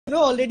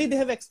already they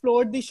have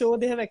explored the show,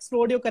 they have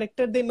explored your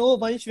character, they know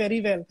Vansh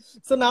very well.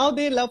 So now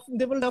they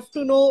will love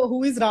to know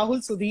who is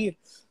Rahul Sudhir.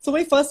 So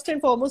my first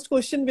and foremost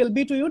question will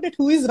be to you that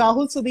who is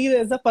Rahul Sudhir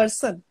as a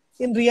person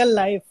in real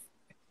life?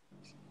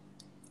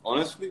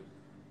 Honestly,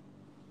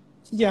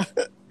 Yeah.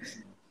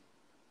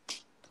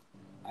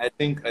 I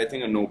think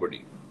a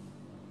nobody.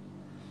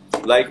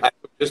 Like I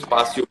could just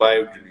pass you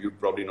by, you'd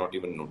probably not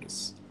even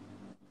notice.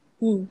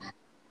 Hmm.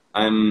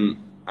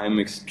 I'm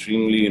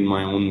extremely in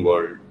my own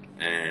world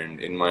and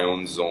in my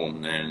own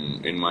zone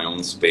and in my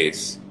own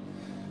space.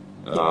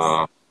 Yes.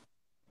 Uh,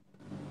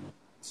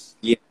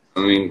 yeah, I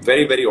mean,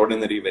 very, very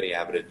ordinary, very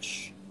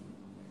average,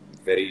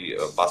 very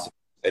passive,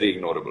 very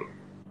ignorable.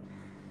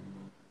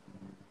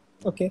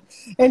 Okay.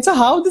 And so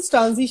how this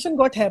transition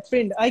got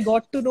happened? I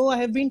got to know, I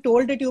have been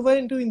told that you were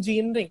into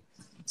engineering.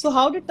 So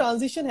how did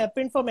transition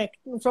happen from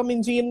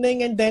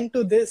engineering and then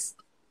to this?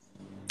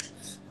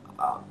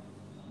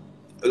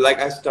 Like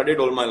I studied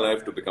all my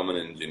life to become an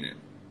engineer.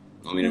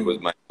 I mean, it was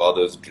my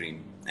father's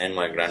dream and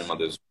my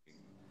grandmother's dream,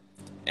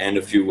 and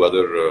a few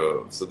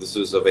other. So this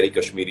is a very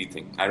Kashmiri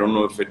thing. I don't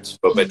know if it's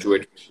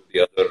perpetuated to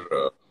the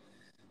other,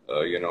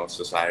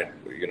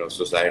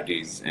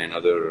 societies and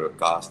other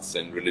castes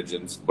and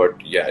religions.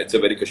 But yeah, it's a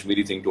very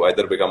Kashmiri thing to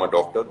either become a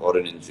doctor or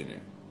an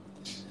engineer.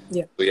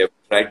 Yeah. So yeah,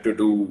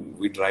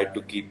 we tried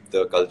to keep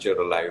the culture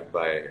alive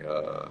by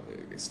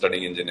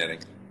studying engineering.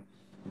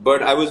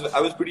 But I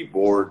was pretty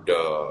bored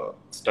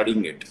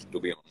studying it, to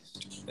be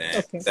honest,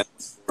 and Okay. then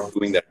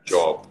doing that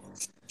job.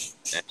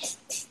 And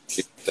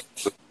I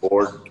was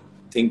bored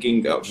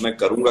thinking, "मैं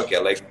करूँगा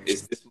क्या? Like,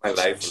 is this my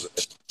life?"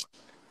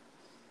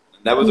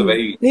 And that was a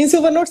very Means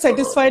you were not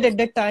satisfied at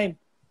that time.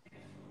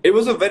 it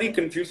was a very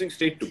confusing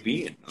state to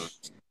be in.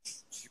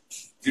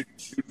 You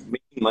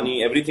making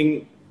money,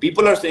 everything.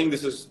 People are saying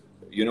this is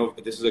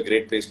a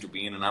great place to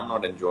be in, and I'm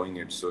not enjoying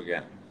it. So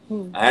yeah,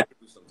 I had to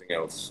do something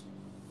else.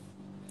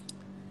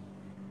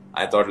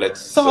 I thought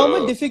So how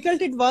much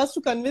difficult it was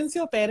to convince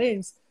your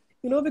parents?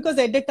 Because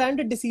at that time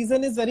the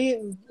decision is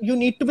you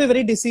need to be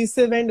very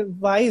decisive and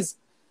wise.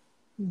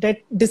 That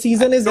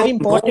decision is very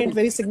important,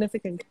 very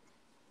significant.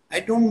 I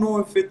don't know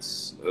if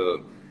it's.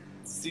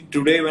 See,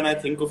 today when I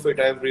think of it,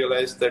 I've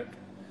realized that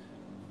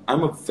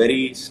I'm a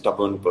very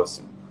stubborn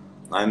person.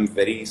 I'm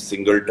very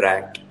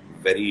single-tracked,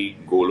 very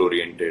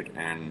goal-oriented,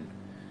 and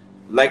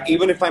like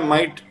even if I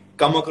might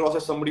come across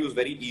as somebody who's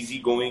very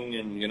easygoing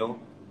and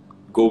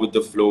go with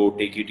the flow,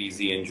 take it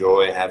easy,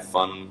 enjoy, have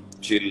fun,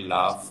 chill,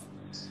 laugh.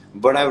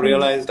 But I've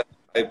realized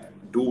I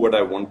do what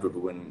I want to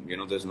do,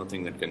 and there's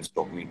nothing that can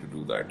stop me to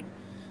do that.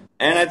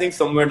 And I think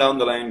somewhere down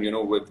the line,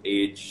 with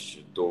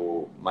age,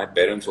 though, my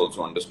parents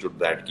also understood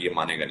that कि ये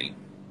मानेगा नहीं,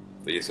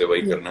 तो ये से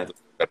वही करना है, तो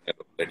करने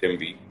दो, let him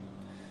be.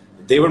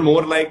 They were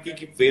more like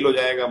कि fail हो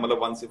जाएगा, मतलब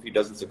once if he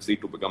doesn't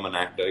succeed to become an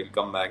actor, he'll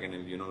come back and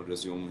he'll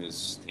resume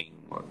his thing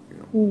or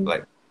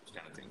like those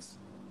kind of things.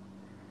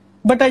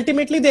 But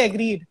ultimately they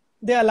agreed.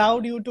 They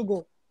allowed you to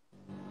go.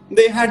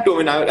 They had to. I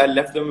mean, I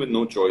left them with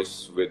no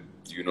choice. With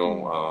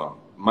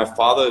my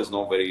father is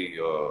not very.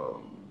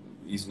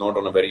 He's not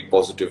on a very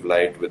positive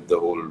light with the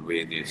whole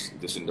way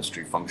this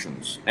industry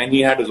functions, and he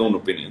had his own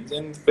opinions.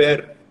 And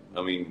fair.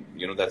 I mean,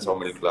 that's how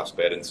middle class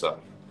parents are.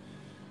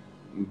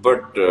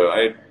 But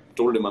I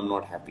told him I'm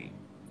not happy,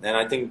 and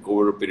I think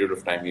over a period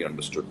of time he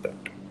understood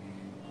that.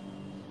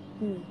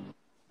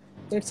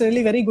 It's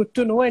really very good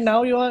to know, and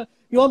now you are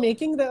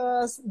making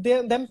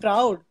them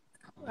proud.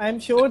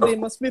 I'm sure they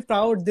must be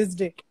proud this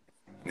day.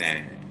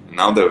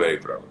 Now they're very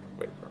proud.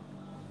 Very proud.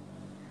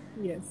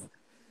 Yes.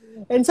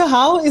 And so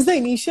how is the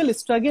initial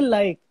struggle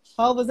like?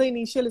 How was the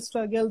initial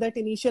struggle, that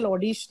initial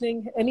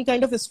auditioning? Any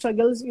kind of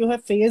struggles you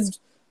have faced?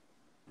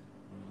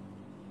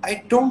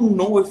 I don't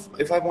know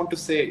if I want to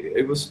say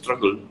it was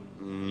struggle.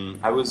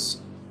 I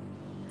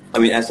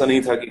mean, ऐसा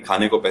नहीं था कि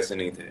खाने को पैसे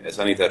नहीं थे,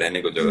 ऐसा नहीं था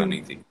रहने को जगह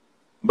नहीं थी.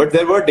 But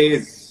there were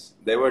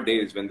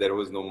days when there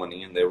was no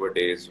money, and there were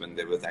days when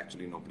there was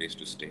actually no place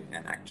to stay,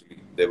 and actually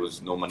there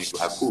was no money to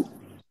have food.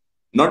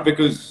 Not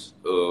because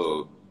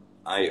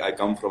I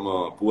come from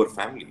a poor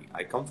family.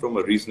 I come from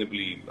a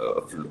reasonably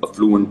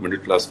affluent middle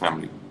class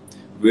family.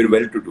 We're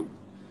well-to-do.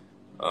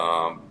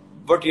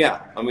 But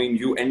yeah, I mean,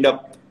 you end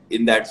up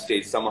in that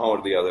stage somehow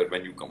or the other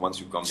once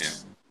you come here.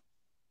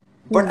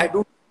 But I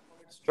don't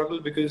struggle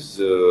because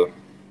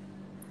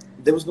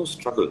there was no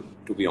struggle,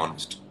 to be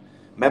honest.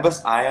 मैं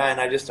बस आया and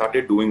I just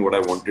started doing what I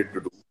wanted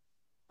to do.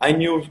 I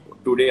knew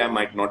today I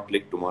might not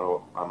click,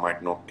 tomorrow I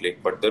might not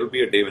click, but there will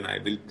be a day when I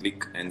will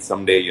click, and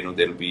someday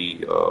there'll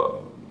be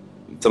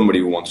somebody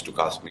who wants to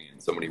cast me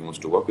and somebody who wants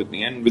to work with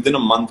me. And within a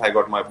month I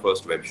got my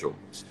first web show.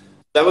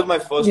 That was my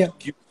first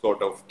cue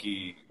sort of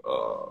कि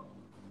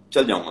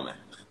चल जाऊंगा मैं,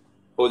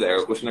 हो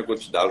जाएगा, कुछ ना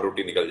कुछ दाल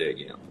रोटी निकल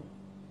जाएगी यहाँ.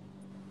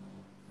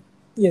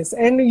 Yes,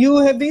 and you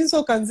have been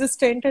so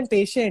consistent and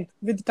patient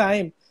with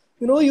time.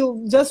 You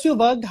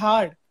worked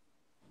hard.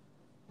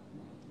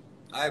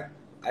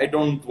 I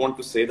don't want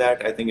to say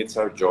that. I think it's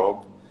our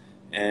job,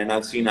 and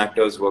I've seen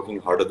actors working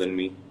harder than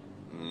me,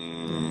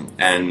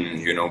 and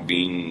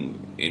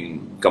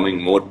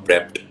coming more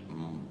prepped,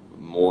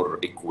 more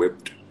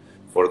equipped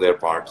for their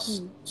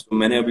parts. So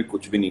मैंने अभी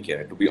कुछ भी नहीं किया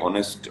है. To be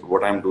honest,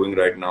 what I'm doing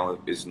right now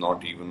is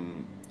not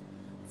even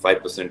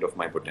 5% of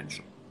my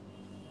potential.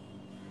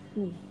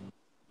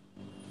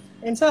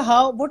 And so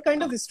what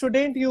kind of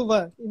student you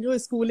were in your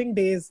schooling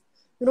days?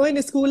 You know,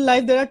 in school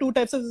life, there are two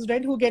types of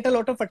students who get a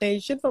lot of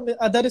attention from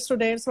other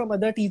students, from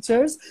other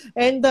teachers.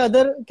 And the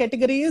other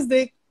category is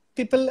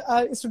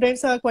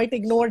students are quite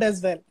ignored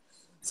as well.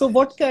 So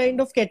what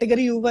kind of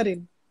category you were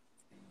in?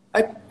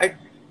 I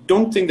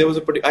don't think there was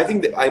I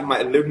think that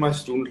I lived my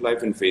student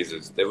life in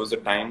phases. There was a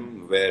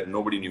time where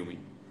nobody knew me.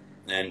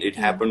 And it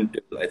happened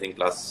till, I think,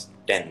 class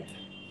 10th.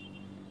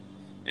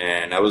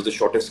 And I was the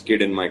shortest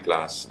kid in my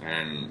class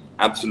and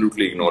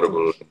absolutely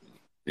ignorable,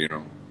 you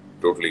know,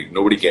 totally.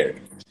 Nobody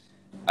cared.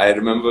 I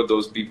remember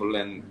those people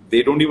and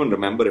they don't even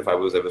remember if I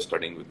was ever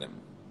studying with them.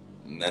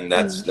 And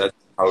that's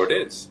how it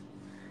is.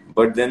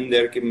 But then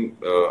there came,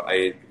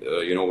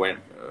 when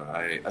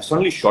I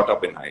suddenly shot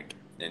up in height.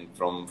 And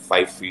from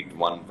 5'1",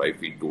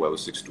 5'2", I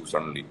was 6'2"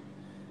 suddenly.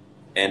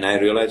 And I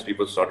realized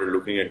people started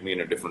looking at me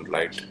in a different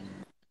light.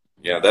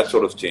 Yeah, that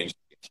sort of changed.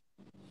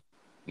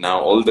 Now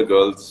all the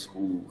girls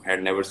who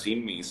had never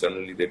seen me,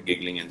 suddenly they're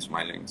giggling and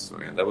smiling. So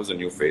yeah, that was a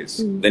new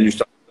phase. Then you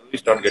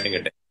start getting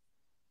attention.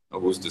 Oh,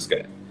 who's this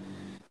guy?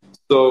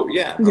 So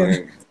yeah, I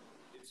mean,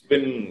 it's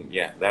been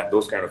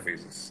those kind of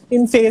phases.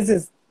 In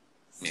phases.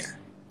 Yeah.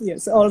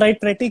 Yes. All right.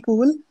 Pretty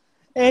cool.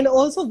 And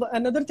also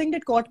another thing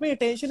that caught my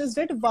attention is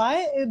that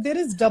why there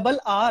is double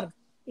R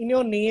in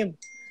your name.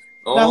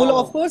 Oh. Rahul,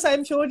 of course,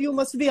 I'm sure you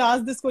must be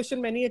asked this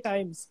question many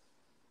times.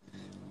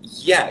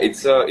 Yeah,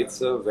 it's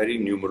a very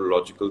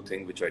numerological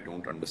thing which I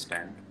don't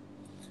understand,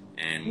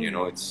 and you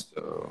know, it's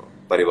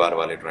परिवार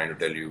वाले trying to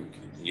tell you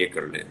ये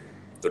कर ले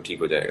तो ठीक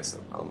हो जाएगा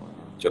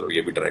सब. चलो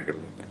ये भी try कर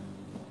लेते हैं.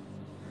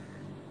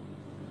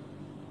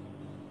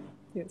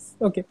 Yes.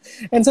 Okay.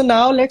 And so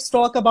now let's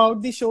talk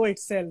about the show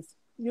itself.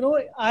 You know,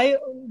 I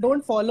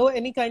don't follow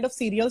any kind of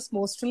serials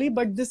mostly,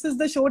 but this is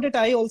the show that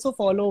I also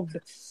followed.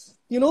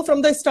 You know,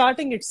 from the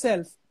starting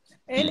itself,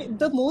 and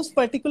the most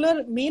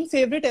particular main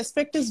favorite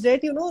aspect is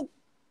that, you know,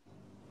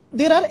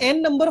 there are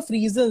n number of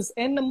reasons,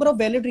 n number of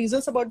valid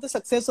reasons about the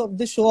success of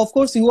this show. Of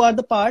course, you are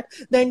the part.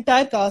 The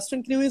entire cast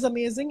and crew is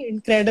amazing,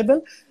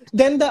 incredible.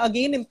 Then the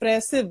again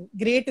impressive,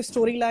 great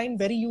storyline,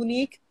 very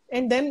unique.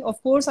 And then,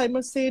 of course, I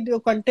must say your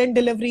content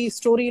delivery,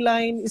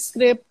 storyline,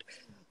 script,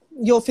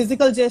 your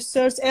physical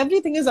gestures,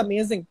 everything is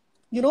amazing.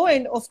 You know,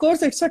 and of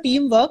course, it's a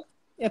teamwork,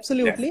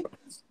 absolutely.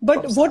 Yeah.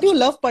 But what you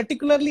love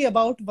particularly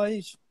about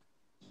Vansh,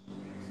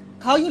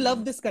 how you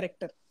love this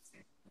character?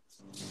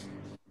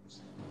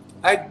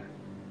 I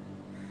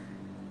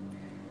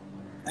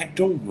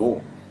don't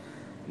know.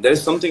 There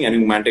is something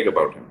enigmatic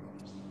about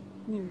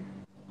him.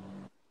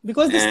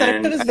 Because this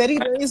character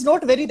is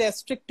not very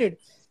restricted.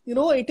 You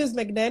know, it is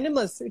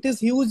magnanimous. It is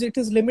huge. It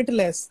is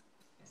limitless.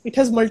 It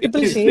has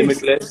multiple shades. It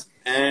is limitless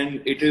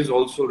and it is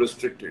also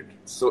restricted.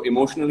 So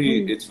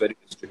emotionally, it's very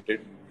restricted.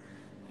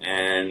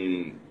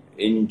 And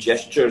in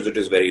gestures, it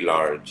is very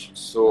large.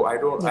 So I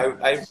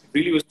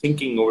really was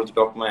thinking over the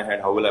top of my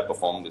head, how will I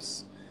perform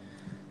this?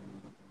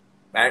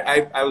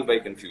 I was very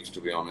confused,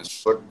 to be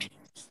honest. But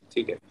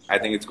I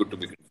think it's good to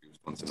be confused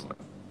once in a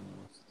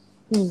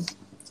while.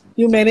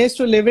 You managed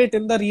to live it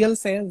in the real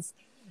sense.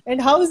 And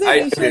how is the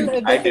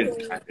initial... I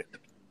did.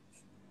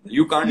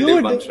 You can't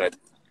live once, right?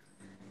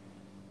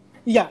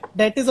 Yeah,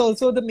 that is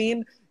also the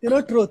main, you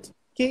know, truth.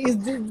 Okay,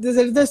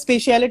 there is the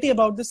speciality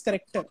about this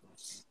character.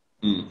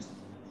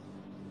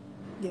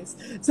 Yes.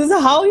 So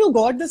how you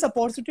got this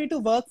opportunity to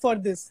work for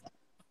this?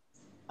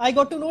 I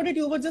got to know that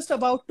you were just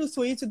about to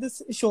switch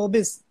this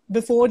showbiz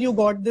before you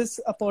got this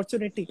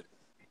opportunity.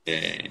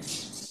 Yeah.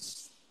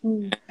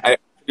 I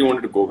actually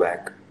wanted to go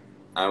back.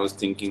 I was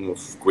thinking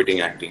of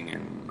quitting acting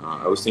and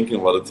I was thinking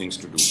of other things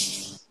to do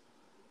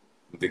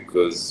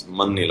because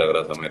man nahi lag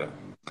raha tha mera.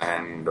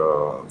 And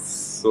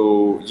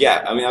so,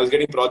 yeah, I mean, I was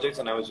getting projects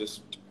and I was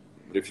just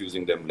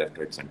refusing them left,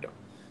 right, center.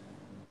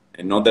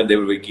 And not that they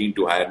were very keen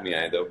to hire me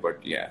either,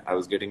 but yeah, I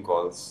was getting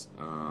calls.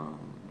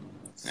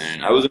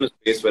 And I was in a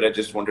space where I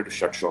just wanted to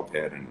shut shop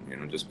here and, you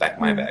know, just pack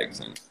my bags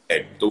and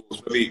head. So,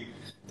 उसमें भी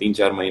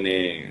 3-4 महीने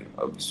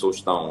अब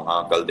सोचता हूँ,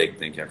 हाँ, कल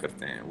देखते हैं क्या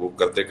करते हैं. वो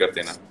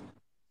करते ना,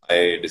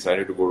 I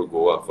decided to go to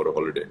Goa for a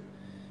holiday.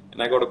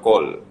 And I got a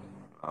call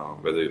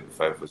whether if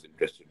I was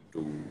interested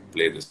to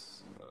play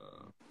this,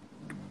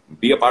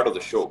 be a part of the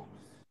show.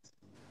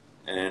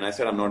 And I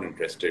said, I'm not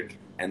interested.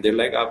 And they're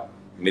like, "Aap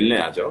milne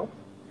aa jao.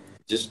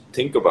 Just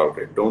think about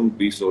it. Don't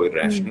be so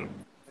irrational.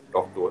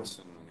 Talk to us.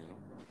 And, you know,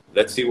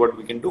 let's see what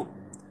we can do."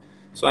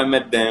 So I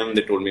met them.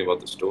 They told me about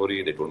the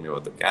story. They told me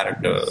about the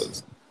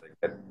characters.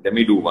 Like, let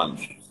me do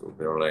Vansh. So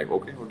they were like,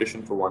 okay,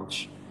 audition for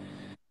Vansh.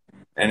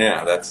 And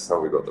yeah, that's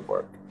how we got the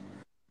part.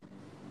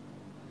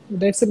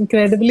 That's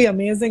incredibly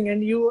amazing.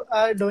 And you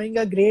are doing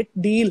a great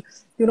deal,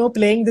 you know,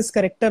 playing this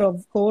character,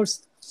 of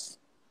course.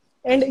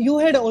 And you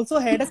had also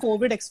had a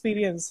COVID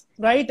experience,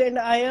 right? And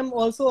I am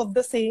also of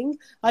the saying,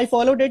 I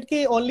followed it,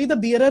 that only the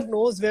bearer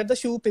knows where the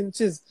shoe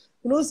pinches.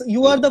 You know,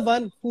 you are the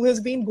one who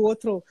has been go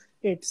through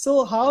it.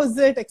 So how is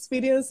that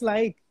experience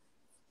like?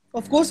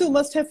 Of course, you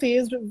must have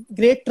faced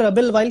great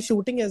trouble while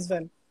shooting as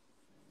well.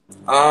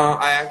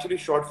 I actually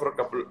shot for a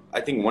couple.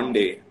 I think one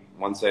day,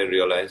 once I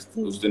realized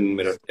उस दिन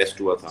मेरा test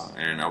हुआ था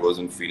and I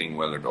wasn't feeling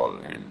well at all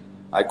and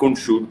I couldn't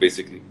shoot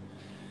basically.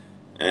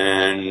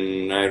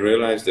 And I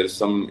realized there's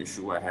some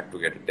issue. I had to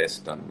get a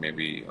test done.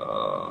 Maybe I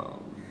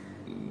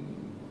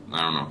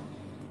don't know.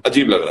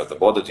 अजीब लग रहा था,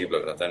 बहुत अजीब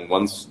लग रहा था. And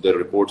once the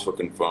reports were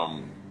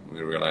confirmed,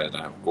 we realized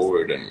I have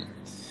COVID and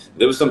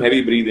there was some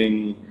heavy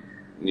breathing,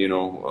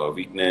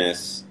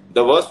 weakness.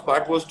 The worst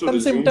part was to Some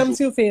resume symptoms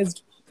shooting. you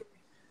faced.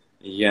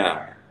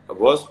 Yeah. The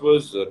worst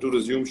was to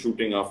resume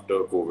shooting after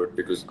COVID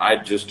because I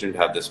just didn't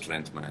have the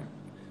strength, man.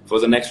 For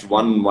the next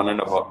one and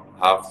a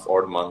half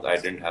odd month, I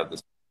didn't have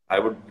this. I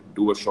would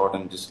do a shot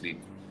and just sleep,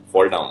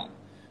 fall down.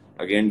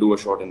 Again, do a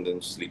shot and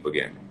then sleep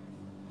again.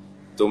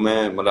 So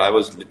I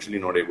was literally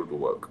not able to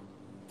work.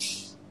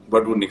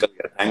 But वो निकल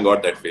गया. Thank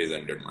God that phase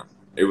ended, man.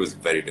 It was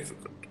very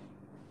difficult.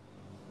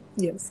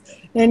 Yes.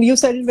 And you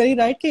said it very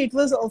right. It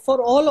was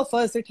for all of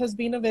us. It has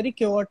been a very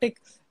chaotic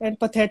and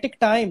pathetic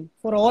time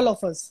for all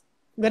of us.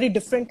 Very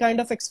different kind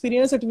of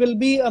experience. It will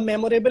be a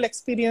memorable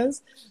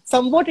experience.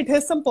 Somewhat it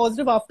has some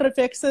positive after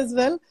effects as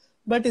well.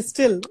 But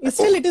still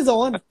it is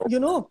on.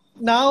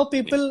 Now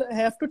people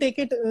have to take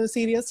it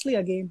seriously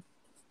again.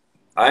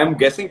 I am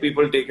guessing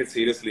people take it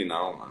seriously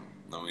now, man.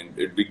 I mean,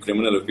 it'd be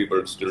criminal if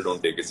people still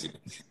don't take it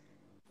seriously.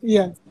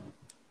 Yeah.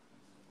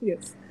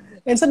 Yes.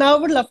 And so now I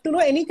would love to know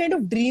any kind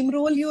of dream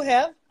role you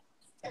have.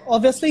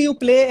 Obviously, you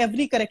play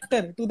every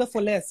character to the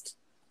fullest.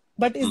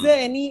 But is there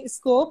any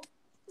scope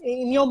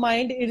in your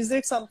mind? Is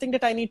it something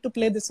that I need to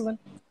play this one?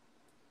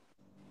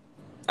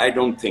 I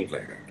don't think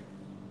like that.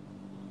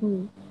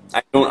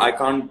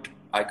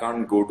 I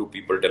can't go to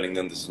people telling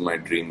them this is my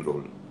dream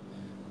role.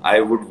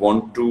 I would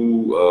want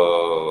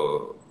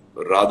to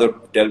rather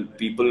let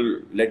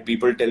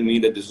people tell me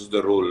that this is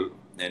the role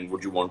and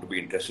would you want to be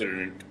interested in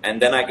it, and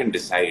then I can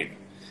decide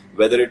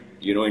whether it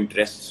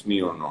interests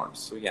me or not.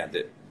 So yeah,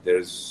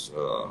 there's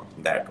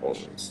that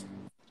always.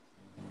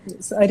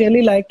 Yes, I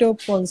really liked your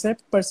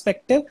concept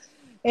perspective.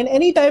 And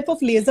any type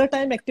of leisure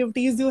time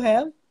activities you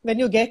have when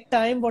you get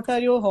time, what are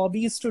your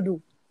hobbies to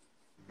do?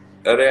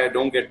 I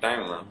don't get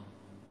time, man.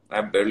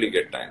 I barely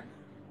get time.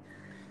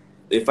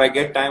 If I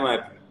get time,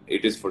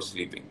 it is for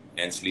sleeping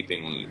and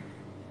sleeping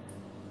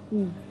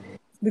only.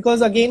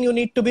 Because again, you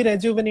need to be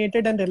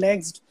rejuvenated and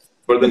relaxed.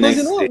 For the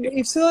Because next day.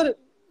 it's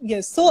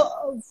your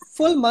so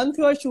full month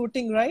you are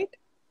shooting, right?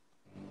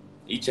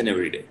 Each and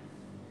every day.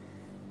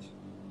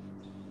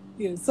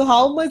 Yes. So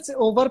how much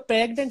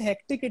overpacked and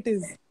hectic it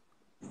is?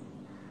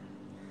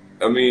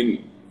 I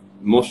mean,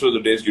 most of the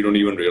days you don't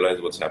even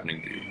realize what's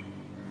happening to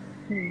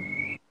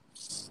you.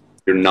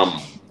 You're numb.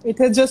 It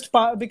has just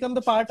become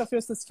the part of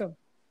your system.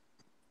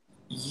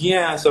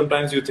 Yeah,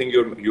 sometimes you think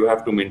you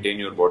have to maintain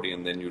your body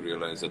and then you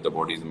realize that the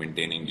body is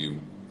maintaining you.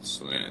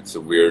 So yeah, it's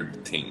a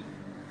weird thing.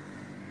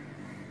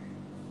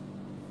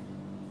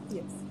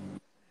 Yes.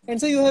 And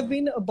so you have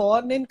been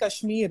born in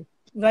Kashmir,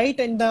 right?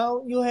 And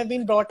now you have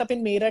been brought up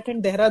in Meerut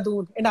and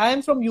Dehradun. And I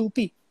am from UP,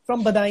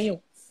 from Badaयूं,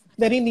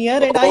 very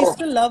near. And I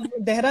still love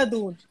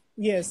Dehradun.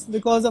 Yes,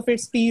 because of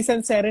its peace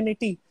and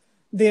serenity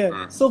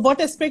there. So what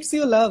aspects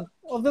you love?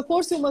 Of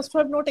course, you must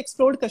have not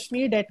explored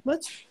Kashmir that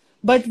much.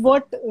 But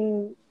what,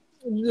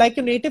 like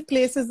your native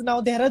place is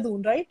now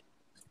Dehradun, right?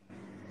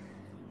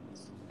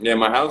 Yeah,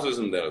 my house is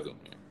in Dehradun.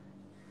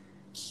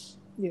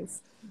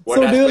 Yes. What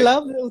so do you aspect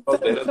love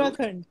of Dehradun?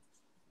 Uttarakhand?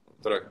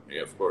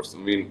 Yeah, of course. I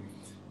mean,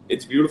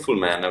 it's beautiful,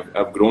 man.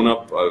 I've grown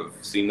up. I've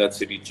seen that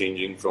city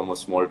changing from a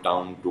small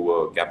town to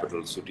a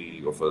capital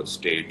city of a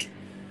state.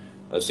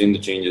 I've seen the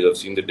changes. I've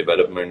seen the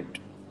development.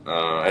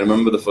 I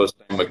remember the first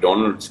time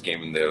McDonald's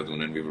came in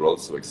Dehradun, and we were all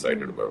so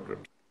excited about it.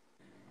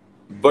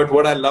 But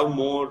what I love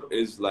more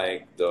is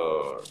like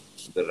the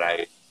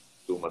ride,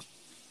 too much,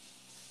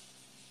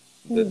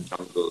 the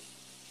jungle.